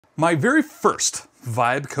My very first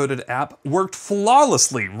vibe-coded app worked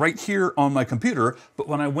flawlessly right here on my computer, but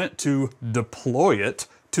when I went to deploy it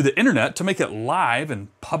to the internet to make it live and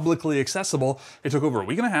publicly accessible, it took over a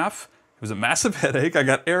week and a half. It was a massive headache. I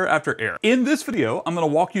got error after error. In this video, I'm gonna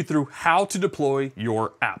walk you through how to deploy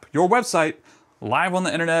your app, your website, live on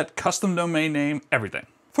the internet, custom domain name, everything.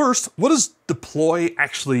 First, what does deploy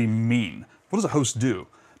actually mean? What does a host do?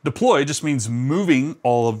 Deploy just means moving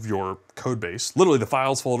all of your code base, literally the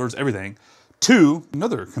files, folders, everything, to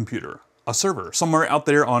another computer, a server, somewhere out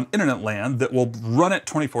there on internet land that will run it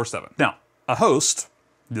 24/7. Now, a host,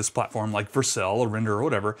 this platform like Vercel or Render or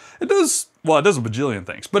whatever, it does a bajillion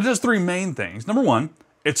things, but it does three main things. Number one,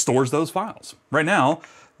 it stores those files. Right now,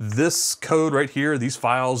 this code right here, these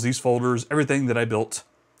files, these folders, everything that I built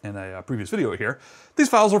in a previous video here, these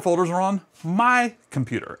files or folders are on my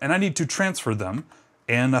computer and I need to transfer them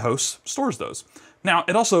and the host stores those. Now,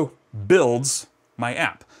 it also builds my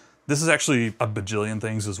app. This is actually a bajillion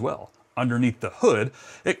things as well. Underneath the hood,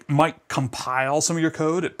 it might compile some of your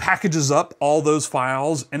code, it packages up all those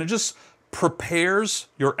files, and it just prepares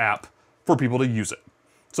your app for people to use it.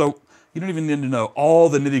 So you don't even need to know all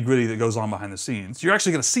the nitty-gritty that goes on behind the scenes. You're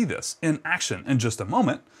actually gonna see this in action in just a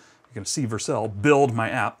moment. You're gonna see Vercel build my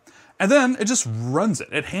app, and then it just runs it.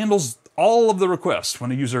 It handles all of the requests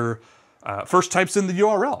when a user first types in the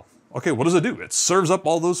URL. Okay, what does it do? It serves up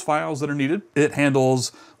all those files that are needed. It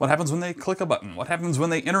handles what happens when they click a button, what happens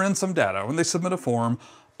when they enter in some data, when they submit a form,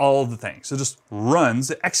 all of the things. It just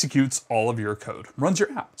runs, it executes all of your code, runs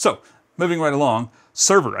your app. So, moving right along,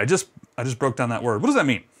 server. I just broke down that word. What does that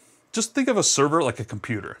mean? Just think of a server like a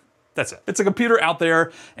computer. That's it. It's a computer out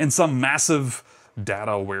there in some massive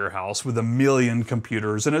data warehouse with a million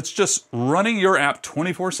computers, and it's just running your app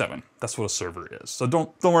 24/7. That's what a server is. So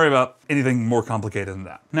don't worry about anything more complicated than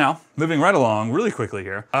that. Now, moving right along really quickly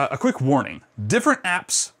here, a quick warning. Different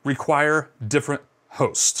apps require different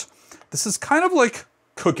hosts. This is kind of like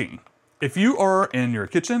cooking. If you are in your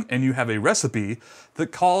kitchen and you have a recipe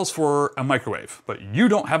that calls for a microwave, but you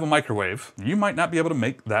don't have a microwave, you might not be able to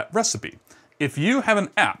make that recipe. If you have an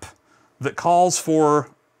app that calls for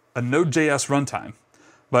a Node.js runtime,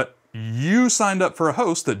 but you signed up for a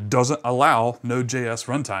host that doesn't allow Node.js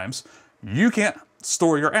runtimes, you can't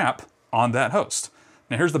store your app on that host.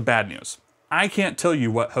 Now here's the bad news. I can't tell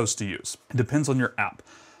you what host to use. It depends on your app.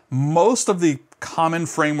 Most of the common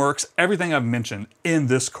frameworks, everything I've mentioned in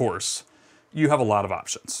this course, you have a lot of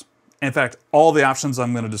options. In fact, all the options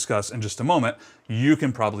I'm going to discuss in just a moment, you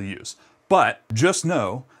can probably use. But just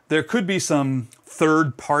know there could be some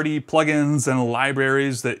third-party plugins and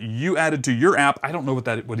libraries that you added to your app, I don't know what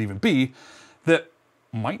that would even be, that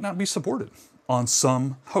might not be supported on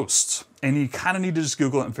some hosts. And you kind of need to just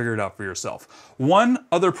Google it and figure it out for yourself. One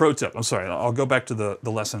other pro tip, I'm sorry, I'll go back to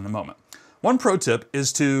the lesson in a moment. One pro tip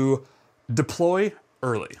is to deploy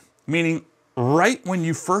early, meaning right when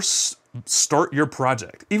you first start your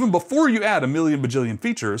project, even before you add a million bajillion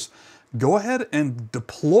features, go ahead and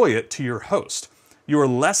deploy it to your host. You are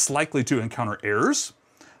less likely to encounter errors.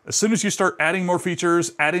 As soon as you start adding more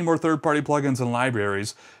features, adding more third-party plugins and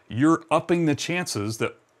libraries, you're upping the chances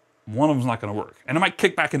that one of them's not gonna work. And it might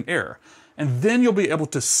kick back an error. And then you'll be able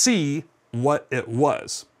to see what it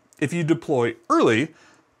was. If you deploy early,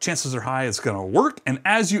 chances are high it's gonna work. And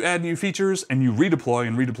as you add new features and you redeploy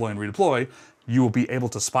and redeploy and redeploy, you will be able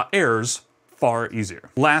to spot errors far easier.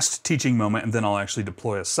 Last teaching moment, and then I'll actually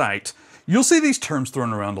deploy a site. You'll see these terms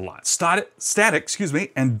thrown around a lot. Static,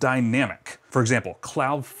 and dynamic. For example,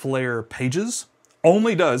 Cloudflare Pages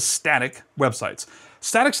only does static websites.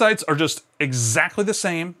 Static sites are just exactly the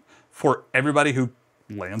same for everybody who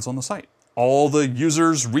lands on the site. All the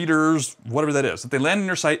users, readers, whatever that is. If they land on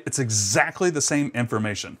your site, it's exactly the same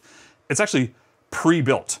information. It's actually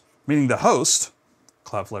pre-built, meaning the host,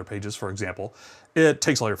 Cloudflare Pages, for example, it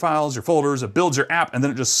takes all your files, your folders, it builds your app, and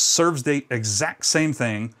then it just serves the exact same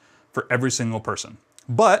thing for every single person.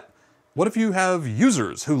 But what if you have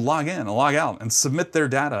users who log in and log out and submit their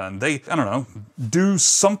data and they, I don't know, do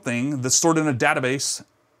something that's stored in a database?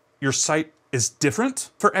 Your site is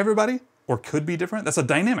different for everybody or could be different. That's a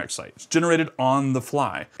dynamic site. It's generated on the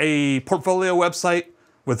fly. A portfolio website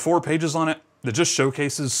with 4 pages on it that just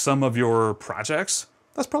showcases some of your projects,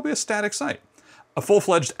 that's probably a static site. A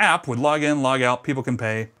full-fledged app with log in, log out, people can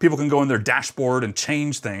pay, people can go in their dashboard and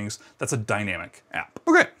change things. That's a dynamic app.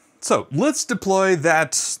 Okay. So let's deploy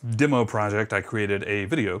that demo project I created a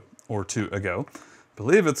video or two ago. I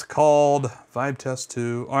believe it's called Vibe Test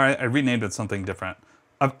 2. All right, I renamed it something different.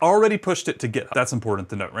 I've already pushed it to GitHub. That's important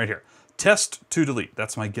to note right here. Test to delete,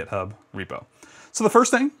 that's my GitHub repo. So the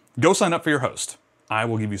first thing, go sign up for your host. I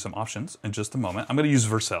will give you some options in just a moment. I'm going to use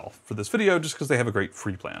Vercel for this video just because they have a great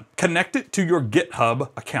free plan. Connect it to your GitHub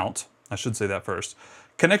account. I should say that first.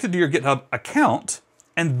 Connect it to your GitHub account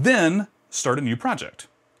and then start a new project.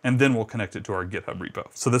 And then we'll connect it to our GitHub repo.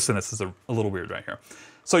 So this sentence is a little weird right here.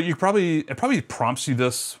 So it probably prompts you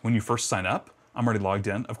this when you first sign up. I'm already logged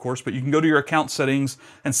in, of course, but you can go to your account settings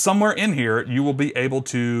and somewhere in here, you will be able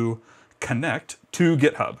to connect to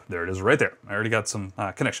GitHub. There it is right there. I already got some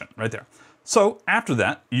connection right there. So after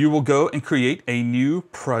that, you will go and create a new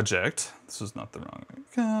project. This is not the wrong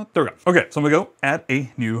account. There we go. Okay, so I'm gonna go add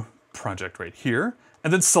a new project right here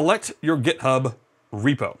and then select your GitHub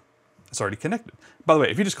repo. It's already connected. By the way,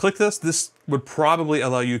 if you just click this, this would probably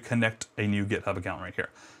allow you to connect a new GitHub account right here.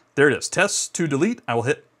 There it is, tests to delete. I will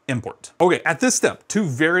hit import. Okay, at this step, two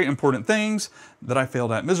very important things that I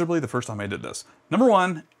failed at miserably the first time I did this. Number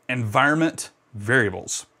one, environment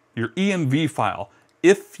variables. Your env file,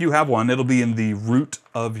 if you have one, it'll be in the root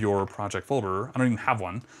of your project folder. I don't even have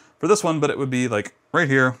one for this one, but it would be like right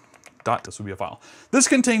here, this would be a file. This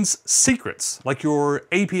contains secrets, like your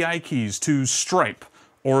API keys to Stripe,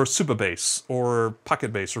 or Supabase, or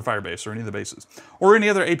Pocketbase, or Firebase, or any of the bases, or any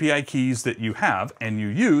other API keys that you have and you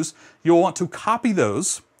use. You'll want to copy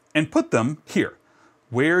those and put them here,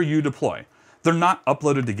 where you deploy. They're not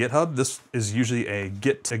uploaded to GitHub. This is usually a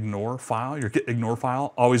git ignore file. Your git ignore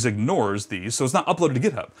file always ignores these, so it's not uploaded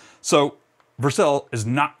to GitHub. So Vercel is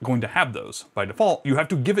not going to have those by default. You have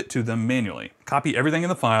to give it to them manually. Copy everything in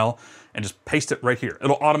the file and just paste it right here.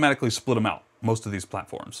 It'll automatically split them out. Most of these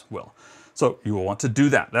platforms will. So you will want to do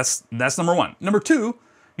that. That's number one. Number two,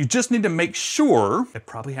 you just need to make sure, it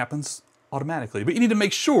probably happens automatically, but you need to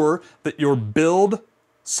make sure that your build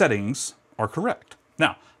settings are correct.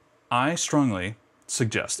 Now, I strongly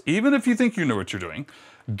suggest, even if you think you know what you're doing,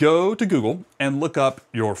 go to Google and look up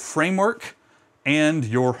your framework and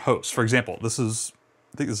your host. For example, I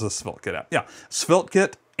think this is a SvelteKit app. Yeah,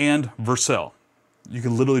 SvelteKit and Vercel. You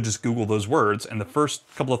can literally just Google those words and the first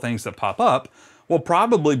couple of things that pop up will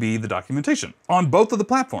probably be the documentation on both of the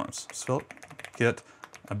platforms. SvelteKit,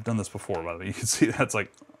 I've done this before, by the way. You can see that's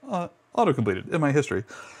like auto-completed in my history.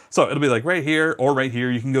 So it'll be like right here or right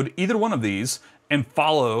here. You can go to either one of these and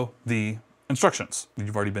follow the instructions.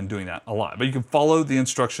 You've already been doing that a lot, but you can follow the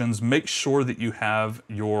instructions, make sure that you have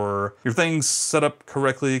your things set up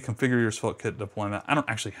correctly, configure your SvelteKit deployment. I don't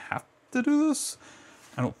actually have to do this.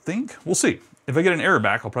 I don't think. We'll see. If I get an error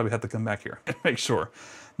back, I'll probably have to come back here and make sure.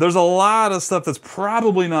 There's a lot of stuff that's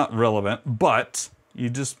probably not relevant, but you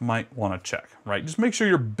just might want to check, right? Just make sure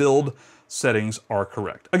your build settings are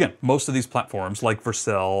correct. Again, most of these platforms like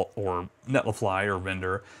Vercel or Netlify or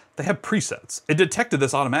Render, they have presets. It detected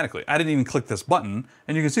this automatically. I didn't even click this button,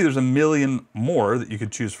 and you can see there's a million more that you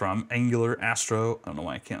could choose from. Angular, Astro, I don't know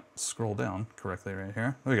why I can't scroll down correctly right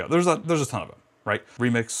here. There we go, there's a ton of them, right?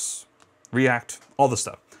 Remix, React, all this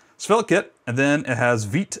stuff. SvelteKit, and then it has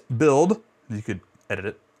Vite build. You could edit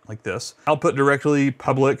it like this. Output directly,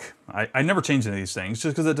 public. I never change any of these things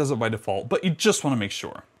just because it does it by default, but you just want to make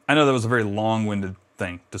sure. I know that was a very long-winded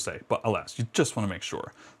thing to say, but alas, you just want to make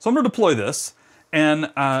sure. So I'm going to deploy this,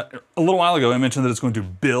 and a little while ago I mentioned that it's going to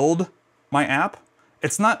build my app.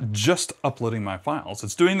 It's not just uploading my files.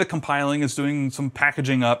 It's doing the compiling, it's doing some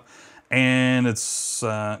packaging up, and it's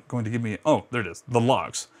going to give me, oh, there it is, the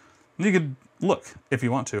logs. And you could look if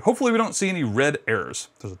you want to. Hopefully we don't see any red errors.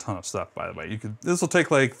 There's a ton of stuff, by the way. This will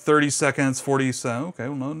take like 30 seconds, 40 seconds. Okay,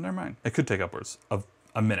 well, no, never mind. It could take upwards of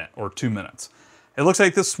a minute or 2 minutes. It looks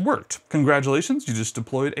like this worked. Congratulations, you just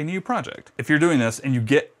deployed a new project. If you're doing this and you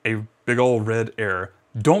get a big old red error,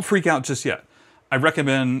 don't freak out just yet. I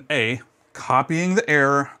recommend copying the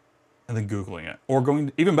error and then Googling it,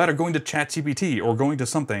 or even better, going to ChatGPT or going to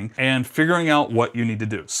something and figuring out what you need to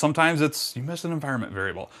do. Sometimes it's, you missed an environment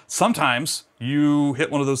variable. Sometimes you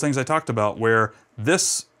hit one of those things I talked about where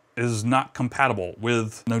this is not compatible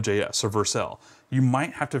with Node.js or Vercel. You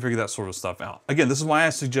might have to figure that sort of stuff out. Again, this is why I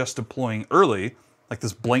suggest deploying early, like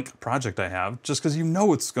this blank project I have, just because you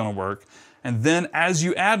know it's gonna work. And then as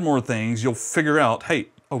you add more things, you'll figure out, hey,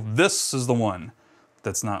 oh, this is the one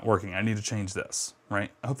that's not working. I need to change this, right?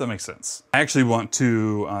 I hope that makes sense. I actually want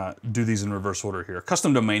to do these in reverse order here.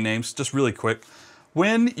 Custom domain names, just really quick.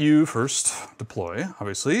 When you first deploy,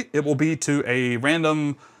 obviously, it will be to a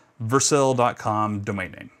random vercel.com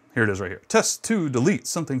domain name. Here it is right here. Test to delete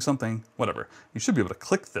something, something, whatever. You should be able to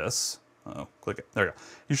click this. Uh-oh, click it. There you go.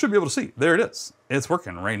 You should be able to see. There it is. It's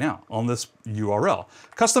working right now on this URL.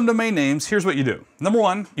 Custom domain names, here's what you do. Number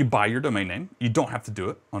one, you buy your domain name. You don't have to do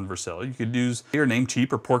it on Vercel. You could use your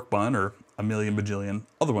Namecheap or Pork Bun or a million bajillion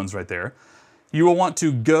other ones right there. You will want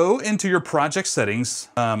to go into your project settings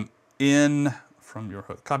in from your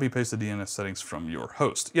host. Copy paste the DNS settings from your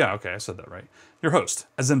host. Yeah, okay, I said that right. Your host,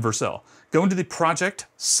 as in Vercel. Go into the project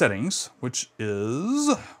settings, which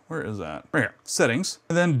is, where is that? Right here, settings,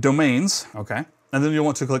 and then domains, okay. And then you'll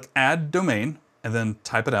want to click add domain, and then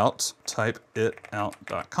type it out,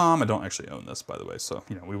 typeitout.com. I don't actually own this, by the way, so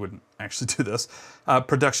we wouldn't actually do this.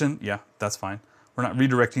 Production, yeah, that's fine. We're not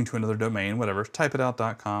redirecting to another domain, whatever.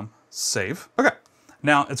 Typeitout.com, save. Okay,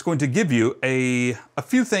 now it's going to give you a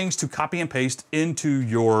few things to copy and paste into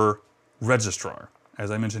your registrar, as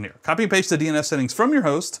I mentioned here. Copy and paste the DNS settings from your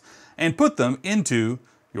host and put them into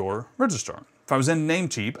your registrar. If I was in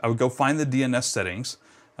Namecheap, I would go find the DNS settings.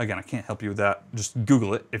 Again, I can't help you with that. Just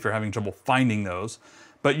Google it if you're having trouble finding those.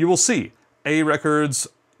 But you will see A records,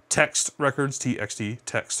 text records, TXT,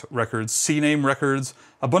 text records, CNAME records,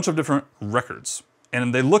 a bunch of different records.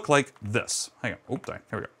 And they look like this. Hang on, oops, here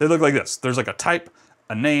we go. They look like this. There's like a type,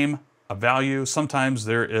 a name, a value. Sometimes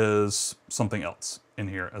there is something else in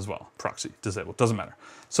here as well. Proxy, disabled, doesn't matter.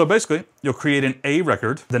 So basically, you'll create an A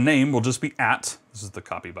record. The name will just be @ this is the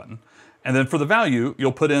copy button. And then for the value,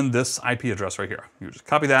 you'll put in this IP address right here. You just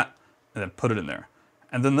copy that and then put it in there.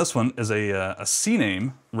 And then this one is a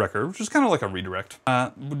CNAME record, which is kind of like a redirect.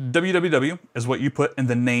 www is what you put in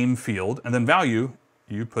the name field, and then value,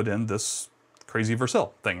 you put in this crazy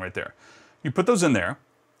Vercel thing right there. You put those in there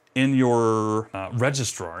in your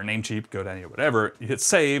registrar, Namecheap, GoDaddy, or whatever. You hit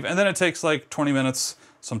save, and then it takes like 20 minutes,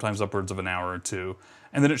 sometimes upwards of an hour or two,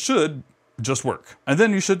 and then it should just work. And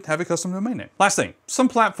then you should have a custom domain name. Last thing, some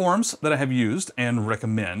platforms that I have used and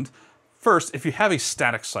recommend. First, if you have a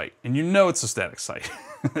static site, and you know it's a static site,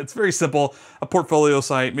 it's very simple, a portfolio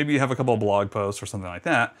site, maybe you have a couple of blog posts or something like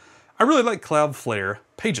that. I really like Cloudflare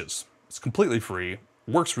Pages. It's completely free,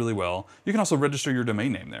 works really well. You can also register your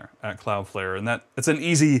domain name there at Cloudflare, and it's an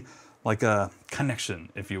easy like a connection,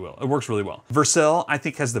 if you will. It works really well. Vercel, I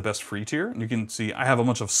think, has the best free tier. And you can see I have a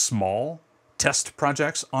bunch of small test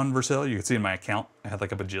projects on Vercel. You can see in my account, I had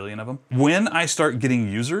like a bajillion of them. When I start getting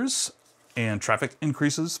users and traffic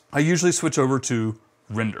increases, I usually switch over to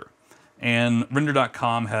Render. And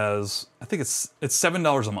render.com has, I think it's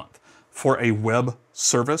 $7 a month for a web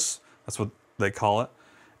service. That's what they call it.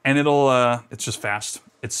 And it's just fast,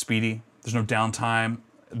 it's speedy, there's no downtime.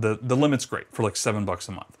 The limit's great for like $7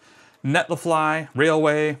 a month. Netlify,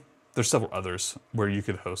 Railway, there's several others where you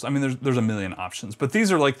could host. I mean, there's a million options, but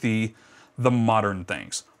these are like the modern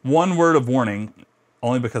things. One word of warning,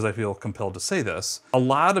 only because I feel compelled to say this, a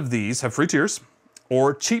lot of these have free tiers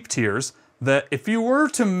or cheap tiers that if you were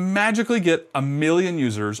to magically get 1 million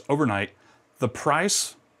users overnight, the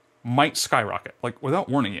price might skyrocket, like without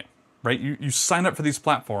warning you, right? You sign up for these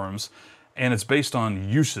platforms and it's based on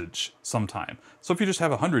usage sometime. So if you just have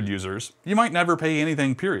 100 users, you might never pay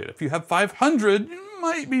anything, period. If you have 500, you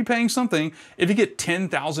might be paying something. If you get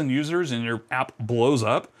 10,000 users and your app blows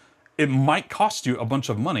up, it might cost you a bunch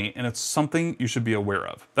of money, and it's something you should be aware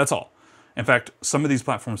of. That's all. In fact, some of these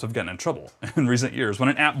platforms have gotten in trouble in recent years when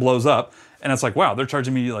an app blows up and it's like, wow, they're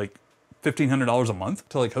charging me like $1,500 a month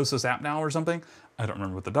to like host this app now or something. I don't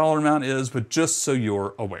remember what the dollar amount is, but just so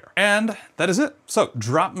you're aware. And that is it. So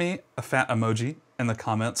drop me a fat emoji in the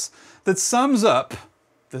comments that sums up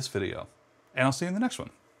this video, and I'll see you in the next one.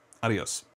 Adios.